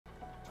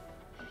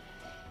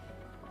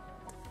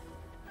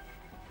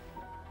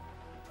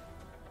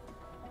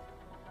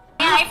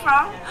are you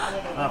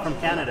from? From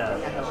Canada.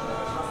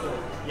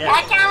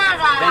 Yeah,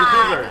 Canada.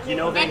 Vancouver. Do you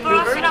know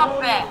Vancouver?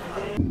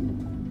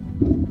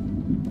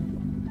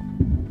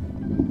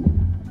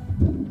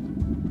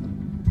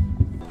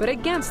 But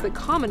against the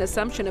common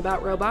assumption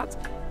about robots,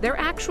 they're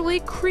actually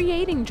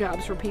creating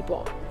jobs for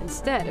people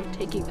instead of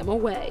taking them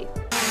away.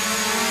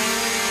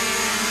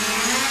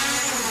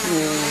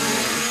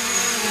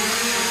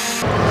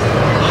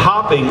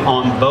 Hopping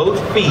on both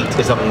feet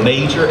is a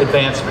major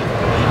advancement,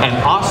 and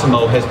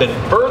Osmo has been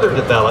further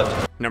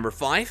developed. Number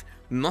 5.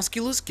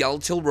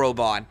 Musculoskeletal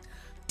robot.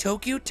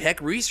 Tokyo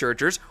Tech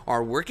researchers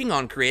are working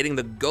on creating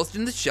the Ghost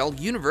in the Shell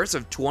universe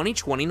of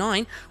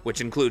 2029, which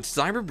includes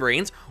cyber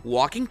brains,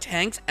 walking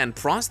tanks, and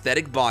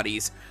prosthetic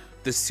bodies.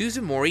 The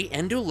Suzumori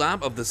Endo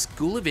Lab of the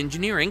School of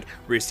Engineering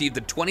received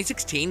the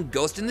 2016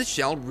 Ghost in the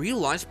Shell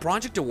Realized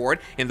Project Award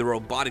in the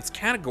robotics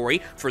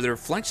category for their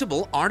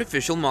flexible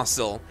artificial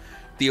muscle.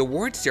 The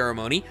award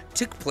ceremony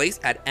took place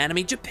at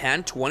Anime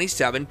Japan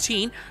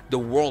 2017, the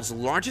world's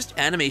largest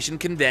animation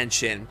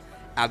convention.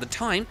 At the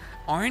time,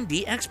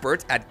 R&D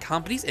experts at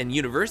companies and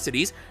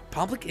universities,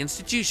 public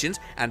institutions,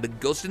 and the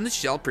Ghost in the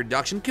Shell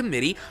Production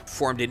Committee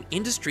formed an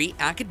industry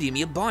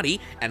academia body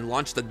and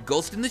launched the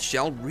Ghost in the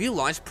Shell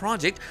Realized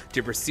project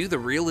to pursue the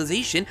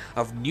realization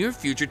of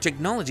near-future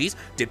technologies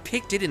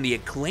depicted in the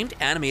acclaimed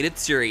animated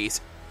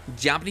series.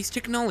 Japanese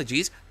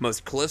technologies,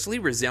 most closely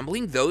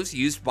resembling those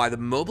used by the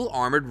Mobile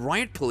Armored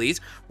Riot Police,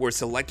 were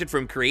selected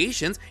from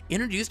creations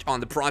introduced on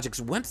the project's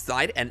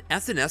website and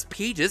SNS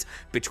pages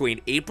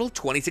between April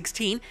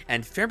 2016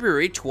 and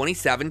February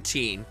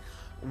 2017.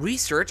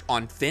 Research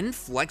on thin,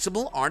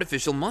 flexible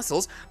artificial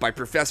muscles by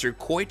Professor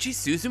Koichi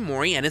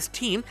Suzumori and his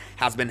team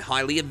has been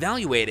highly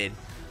evaluated.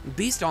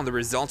 Based on the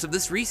results of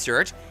this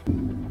research,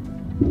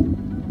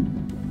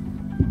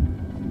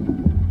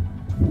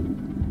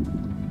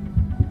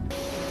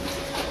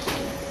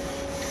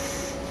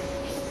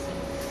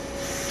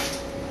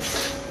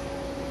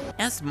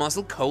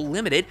 S-Muscle Co.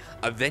 Limited,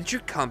 a venture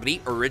company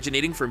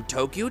originating from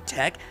Tokyo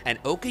Tech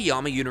and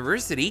Okayama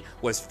University,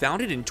 was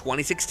founded in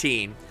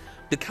 2016.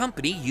 The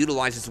company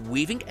utilizes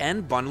weaving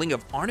and bundling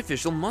of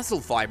artificial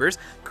muscle fibers,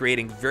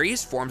 creating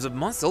various forms of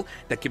muscle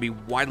that can be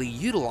widely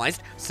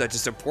utilized, such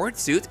as support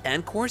suits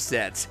and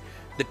corsets.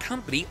 The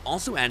company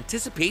also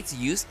anticipates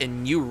use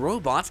in new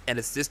robots and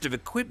assistive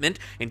equipment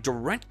in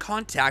direct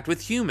contact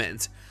with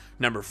humans.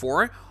 Number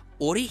 4.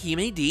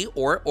 Orihime-D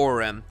or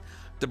ORIM.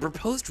 The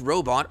proposed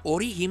robot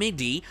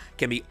Orihime-D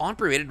can be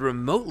operated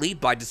remotely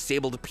by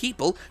disabled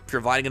people,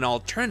 providing an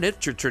alternative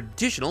to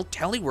traditional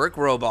telework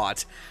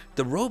robots.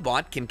 The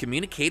robot can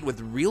communicate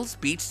with real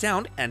speech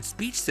sound and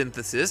speech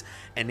synthesis,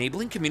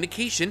 enabling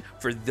communication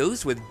for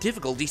those with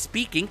difficulty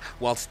speaking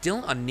while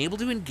still unable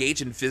to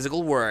engage in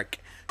physical work.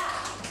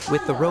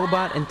 With the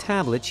robot and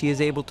tablet, she is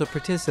able to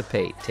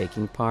participate,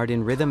 taking part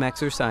in rhythm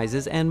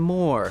exercises and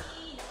more.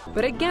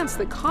 But against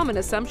the common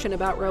assumption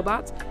about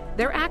robots,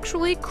 they're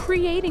actually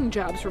creating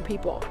jobs for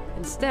people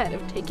instead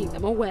of taking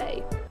them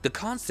away. The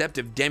concept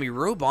of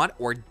demi-robot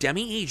or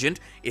demi-agent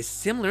is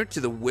similar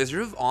to the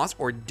Wizard of Oz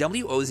or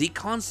WOZ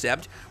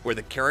concept, where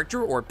the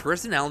character or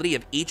personality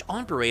of each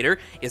operator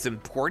is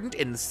important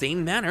in the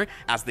same manner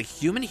as the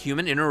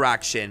human-human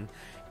interaction.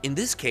 In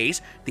this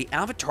case, the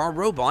avatar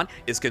robot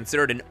is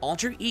considered an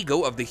alter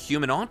ego of the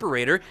human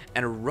operator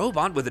and a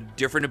robot with a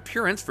different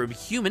appearance from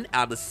human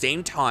at the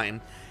same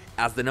time.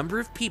 As the number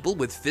of people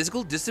with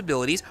physical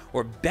disabilities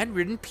or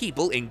bedridden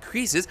people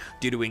increases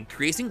due to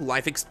increasing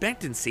life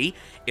expectancy,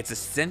 it's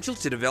essential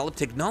to develop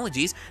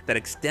technologies that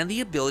extend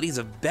the abilities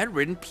of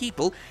bedridden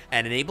people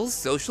and enable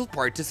social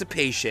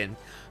participation.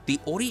 The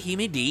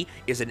Orihime-D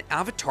is an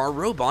avatar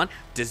robot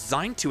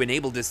designed to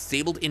enable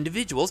disabled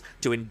individuals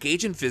to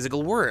engage in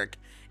physical work.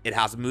 It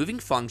has moving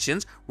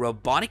functions,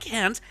 robotic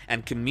hands,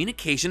 and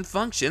communication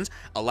functions,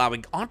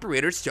 allowing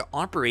operators to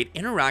operate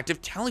interactive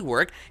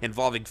telework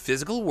involving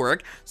physical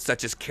work,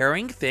 such as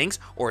carrying things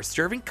or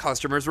serving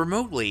customers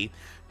remotely.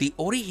 The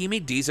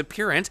Orihime-D's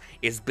appearance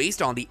is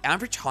based on the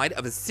average height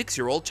of a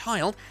 6-year-old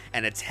child,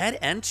 and its head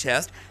and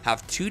chest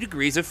have 2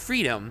 degrees of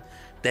freedom.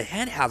 The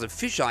head has a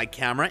fisheye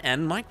camera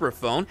and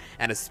microphone,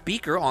 and a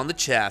speaker on the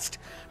chest.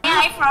 Where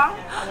are you from?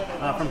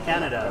 From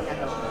Canada.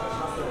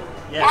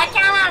 Yeah,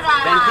 Canada.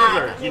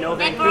 Vancouver. Do you know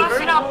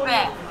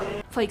Vancouver?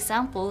 For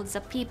example,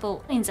 the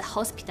people in the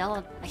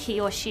hospital, he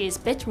or she is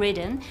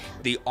bedridden.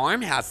 The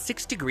arm has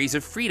 6 degrees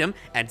of freedom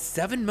and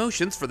 7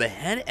 motions for the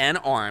head and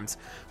arms.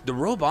 The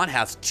robot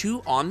has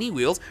 2 Omni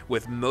wheels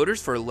with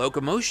motors for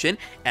locomotion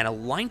and a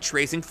line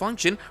tracing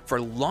function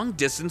for long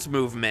distance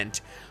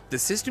movement. The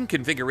system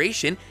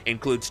configuration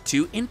includes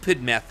 2 input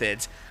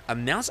methods, a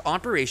mouse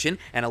operation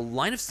and a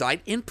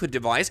line-of-sight input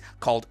device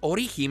called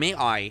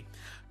Orihime-I.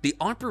 The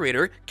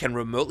operator can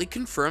remotely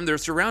confirm their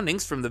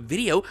surroundings from the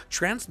video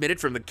transmitted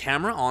from the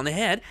camera on the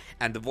head,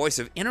 and the voice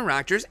of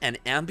interactors and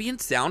ambient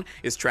sound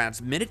is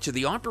transmitted to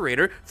the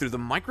operator through the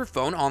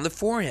microphone on the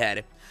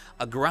forehead.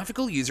 A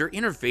graphical user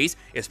interface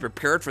is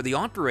prepared for the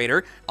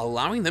operator,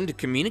 allowing them to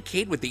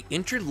communicate with the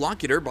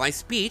interlocutor by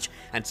speech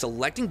and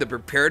selecting the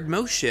prepared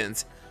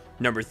motions.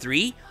 Number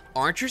 3.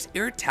 Archer's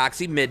Air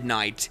Taxi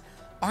Midnight.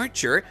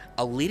 Archer,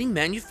 a leading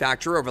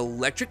manufacturer of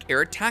electric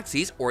air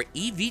taxis or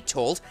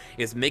eVTOLs,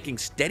 is making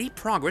steady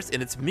progress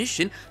in its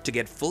mission to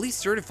get fully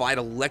certified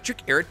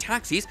electric air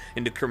taxis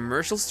into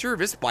commercial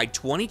service by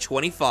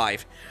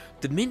 2025.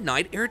 The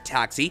Midnight Air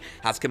Taxi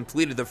has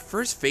completed the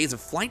first phase of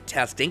flight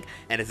testing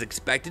and is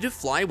expected to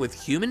fly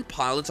with human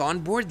pilots on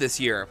board this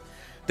year.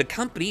 The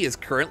company is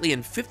currently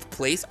in 5th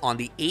place on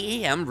the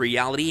AAM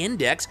Reality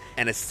Index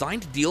and has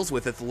signed deals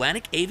with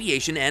Atlantic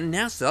Aviation and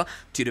NASA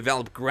to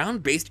develop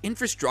ground-based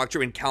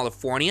infrastructure in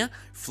California,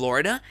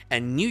 Florida,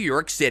 and New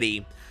York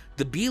City.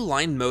 The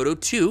B-Line Moto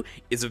 2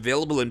 is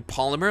available in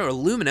polymer,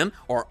 aluminum,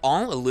 or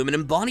all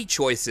aluminum body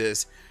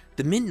choices.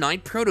 The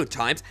Midnight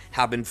prototypes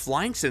have been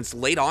flying since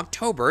late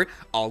October,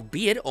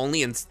 albeit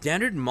only in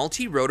standard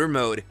multi-rotor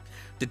mode.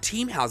 The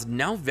team has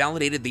now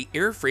validated the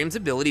airframe's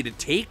ability to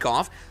take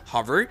off,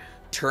 hover,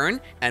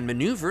 turn, and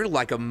maneuver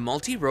like a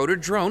multi-rotor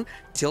drone,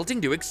 tilting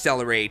to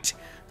accelerate.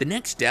 The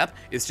next step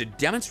is to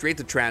demonstrate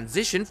the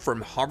transition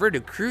from hover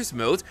to cruise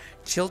modes,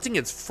 tilting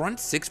its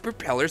front 6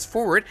 propellers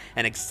forward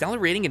and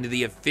accelerating into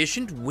the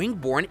efficient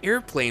wing-borne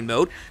airplane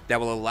mode that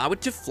will allow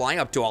it to fly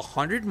up to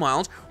 100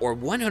 miles or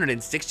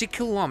 160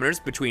 kilometers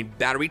between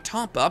battery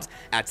top-ups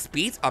at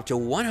speeds up to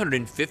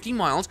 150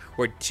 miles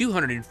or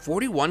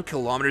 241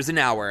 kilometers an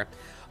hour.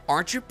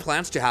 Archer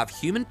plans to have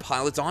human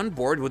pilots on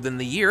board within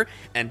the year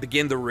and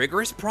begin the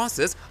rigorous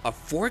process of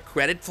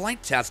 4-credit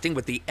flight testing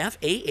with the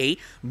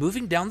FAA,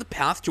 moving down the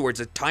path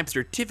towards a type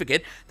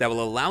certificate that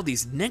will allow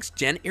these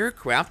next-gen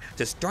aircraft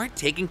to start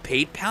taking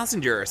paid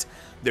passengers.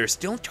 They're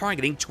still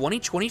targeting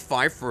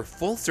 2025 for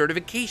full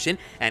certification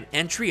and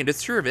entry into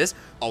service,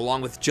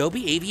 along with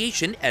Joby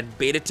Aviation and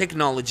Beta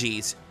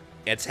Technologies.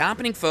 It's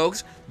happening,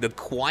 folks. The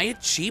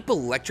quiet, cheap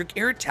electric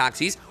air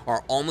taxis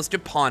are almost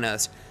upon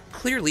us.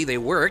 Clearly they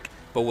work,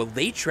 but will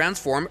they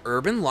transform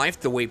urban life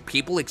the way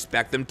people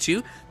expect them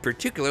to,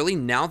 particularly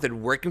now that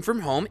working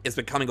from home is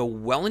becoming a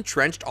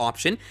well-entrenched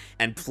option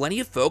and plenty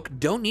of folk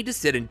don't need to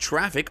sit in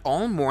traffic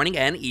all morning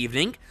and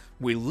evening?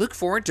 We look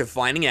forward to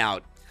finding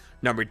out.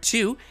 Number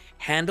 2,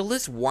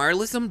 handleless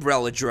wireless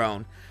umbrella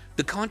drone.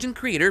 The content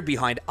creator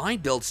behind I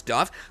Build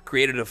Stuff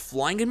created a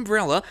flying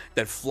umbrella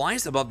that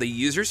flies above the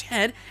user's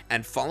head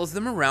and follows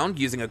them around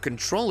using a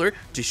controller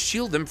to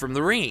shield them from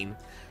the rain.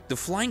 The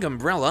flying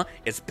umbrella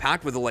is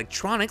packed with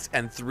electronics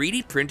and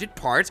 3D printed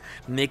parts,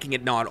 making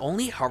it not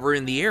only hover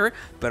in the air,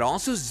 but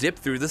also zip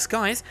through the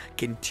skies,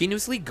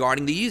 continuously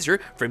guarding the user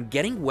from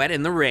getting wet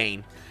in the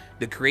rain.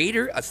 The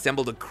creator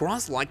assembled a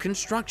cross-like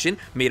construction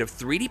made of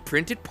 3D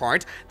printed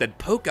parts that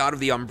poke out of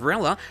the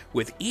umbrella,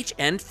 with each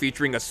end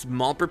featuring a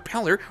small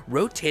propeller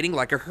rotating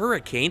like a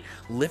hurricane,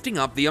 lifting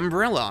up the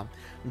umbrella.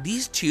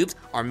 These tubes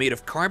are made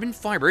of carbon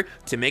fiber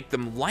to make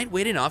them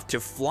lightweight enough to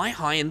fly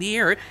high in the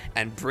air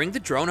and bring the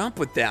drone up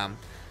with them.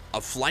 A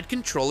flight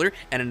controller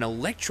and an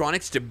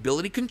electronic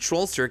stability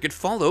control circuit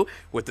follow,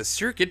 with the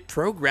circuit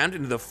programmed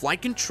into the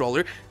flight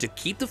controller to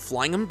keep the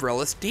flying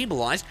umbrella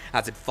stabilized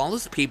as it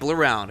follows people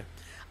around.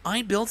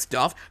 I Build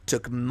Stuff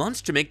took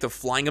months to make the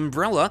flying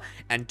umbrella,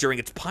 and during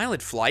its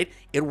pilot flight,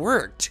 it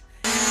worked.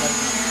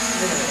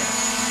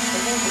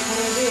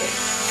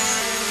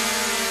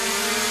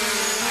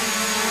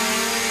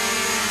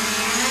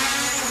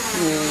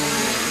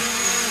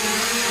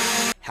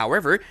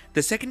 However,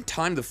 the second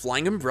time the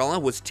flying umbrella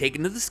was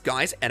taken to the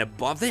skies and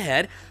above the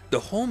head, the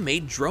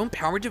homemade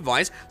drone-powered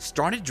device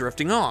started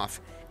drifting off.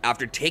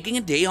 After taking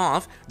a day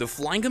off, the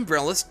flying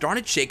umbrella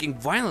started shaking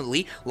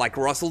violently like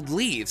rustled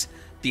leaves.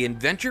 The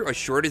inventor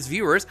assured his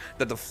viewers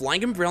that the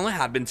flying umbrella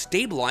had been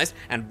stabilized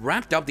and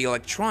wrapped up the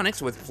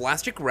electronics with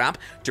plastic wrap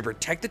to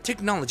protect the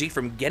technology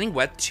from getting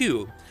wet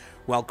too.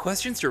 While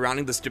questions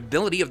surrounding the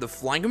stability of the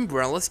flying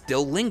umbrella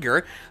still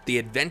linger, the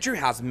inventor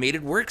has made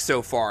it work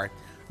so far.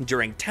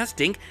 During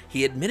testing,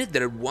 he admitted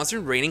that it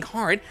wasn't raining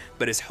hard,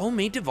 but his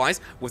homemade device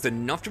was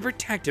enough to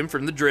protect him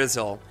from the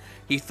drizzle.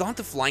 He thought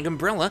the flying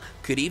umbrella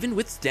could even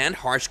withstand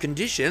harsh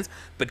conditions,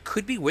 but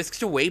could be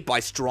whisked away by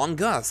strong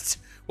gusts.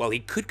 While he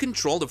could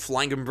control the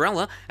flying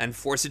umbrella and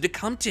force it to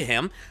come to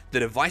him, the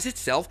device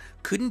itself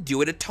couldn't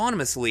do it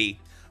autonomously.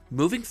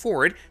 Moving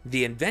forward,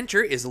 the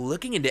inventor is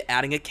looking into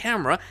adding a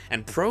camera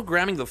and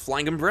programming the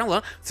flying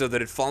umbrella so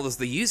that it follows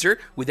the user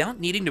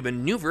without needing to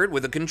maneuver it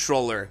with a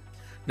controller.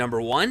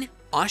 Number 1.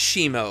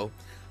 Ashimo.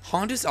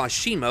 Honda's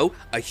Ashimo,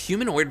 a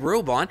humanoid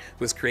robot,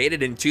 was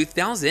created in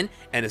 2000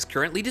 and is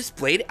currently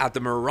displayed at the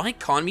Mirai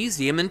Con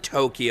Museum in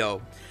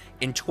Tokyo.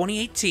 In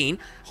 2018,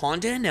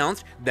 Honda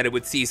announced that it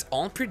would cease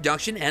all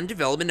production and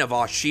development of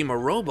Ashimo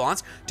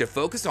robots to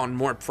focus on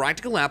more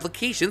practical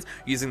applications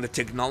using the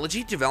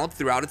technology developed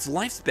throughout its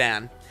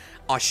lifespan.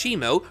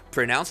 Ashimo,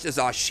 pronounced as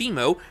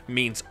Ashimo,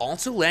 means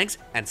also legs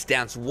and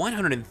stands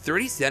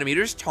 130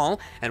 centimeters tall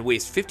and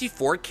weighs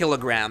 54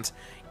 kilograms.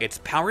 It's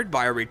powered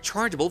by a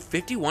rechargeable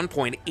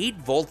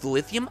 51.8-volt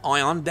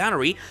lithium-ion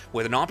battery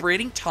with an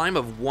operating time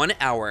of 1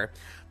 hour.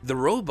 The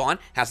robot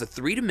has a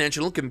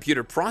 3-dimensional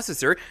computer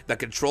processor that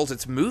controls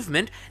its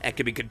movement and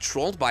can be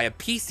controlled by a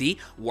PC,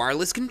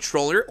 wireless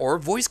controller, or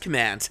voice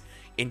commands.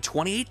 In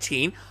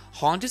 2018,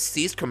 Honda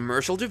ceased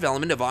commercial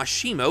development of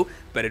Ashimo,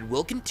 but it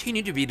will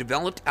continue to be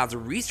developed as a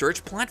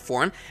research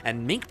platform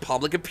and make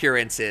public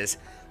appearances.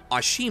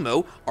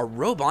 Ashimo, a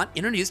robot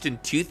introduced in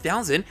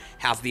 2000,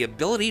 has the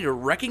ability to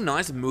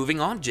recognize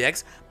moving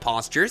objects,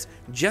 postures,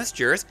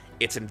 gestures,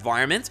 its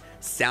environment,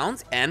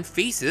 sounds, and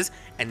faces,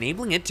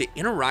 enabling it to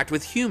interact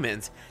with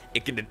humans.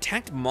 It can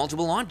detect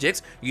multiple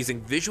objects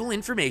using visual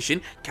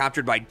information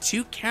captured by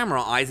 2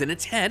 camera eyes in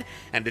its head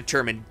and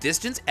determine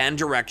distance and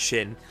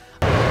direction.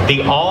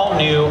 The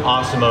all-new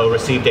Osimo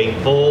received a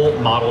full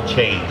model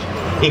change,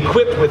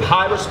 equipped with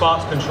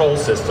high-response control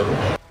system.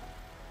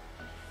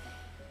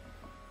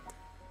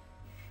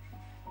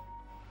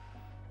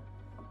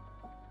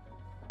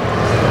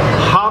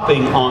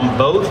 Hopping on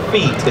both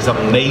feet is a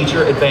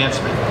major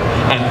advancement,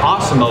 and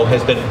Osimo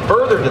has been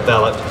further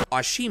developed.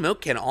 Ashimo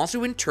can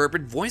also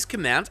interpret voice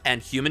commands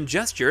and human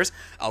gestures,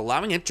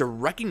 allowing it to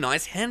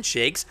recognize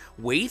handshakes,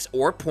 waves,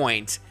 or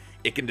points.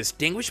 It can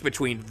distinguish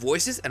between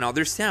voices and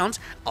other sounds,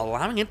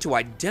 allowing it to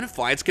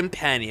identify its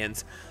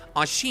companions.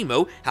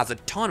 Ashimo has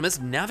autonomous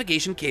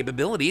navigation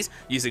capabilities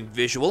using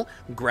visual,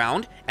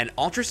 ground, and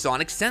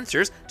ultrasonic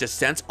sensors to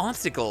sense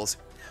obstacles.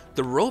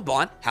 The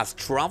robot has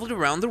traveled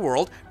around the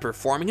world,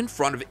 performing in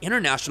front of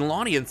international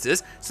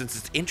audiences since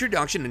its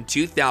introduction in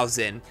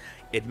 2000.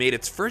 It made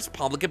its first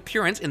public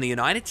appearance in the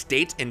United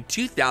States in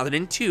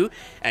 2002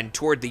 and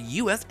toured the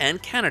US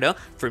and Canada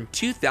from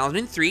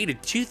 2003 to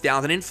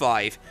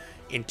 2005.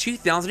 In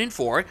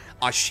 2004,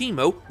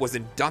 Ashimo was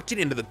inducted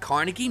into the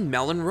Carnegie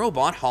Mellon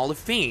Robot Hall of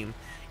Fame.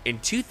 In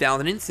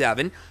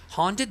 2007,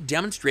 Honda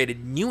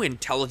demonstrated new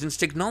intelligence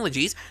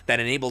technologies that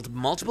enabled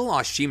multiple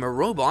Ashimo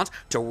robots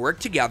to work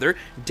together,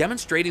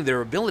 demonstrating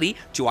their ability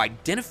to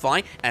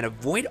identify and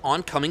avoid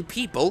oncoming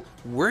people,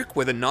 work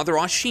with another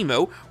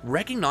Ashimo,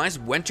 recognize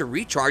when to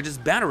recharge its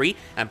battery,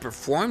 and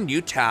perform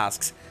new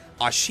tasks.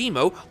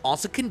 Ashimo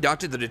also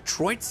conducted the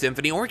Detroit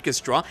Symphony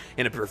Orchestra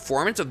in a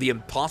performance of The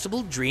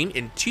Impossible Dream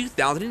in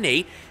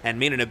 2008 and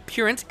made an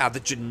appearance at the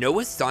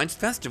Genoa Science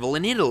Festival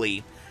in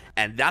Italy.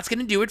 And that's going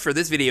to do it for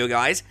this video,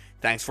 guys.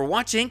 Thanks for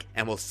watching,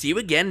 and we'll see you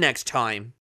again next time.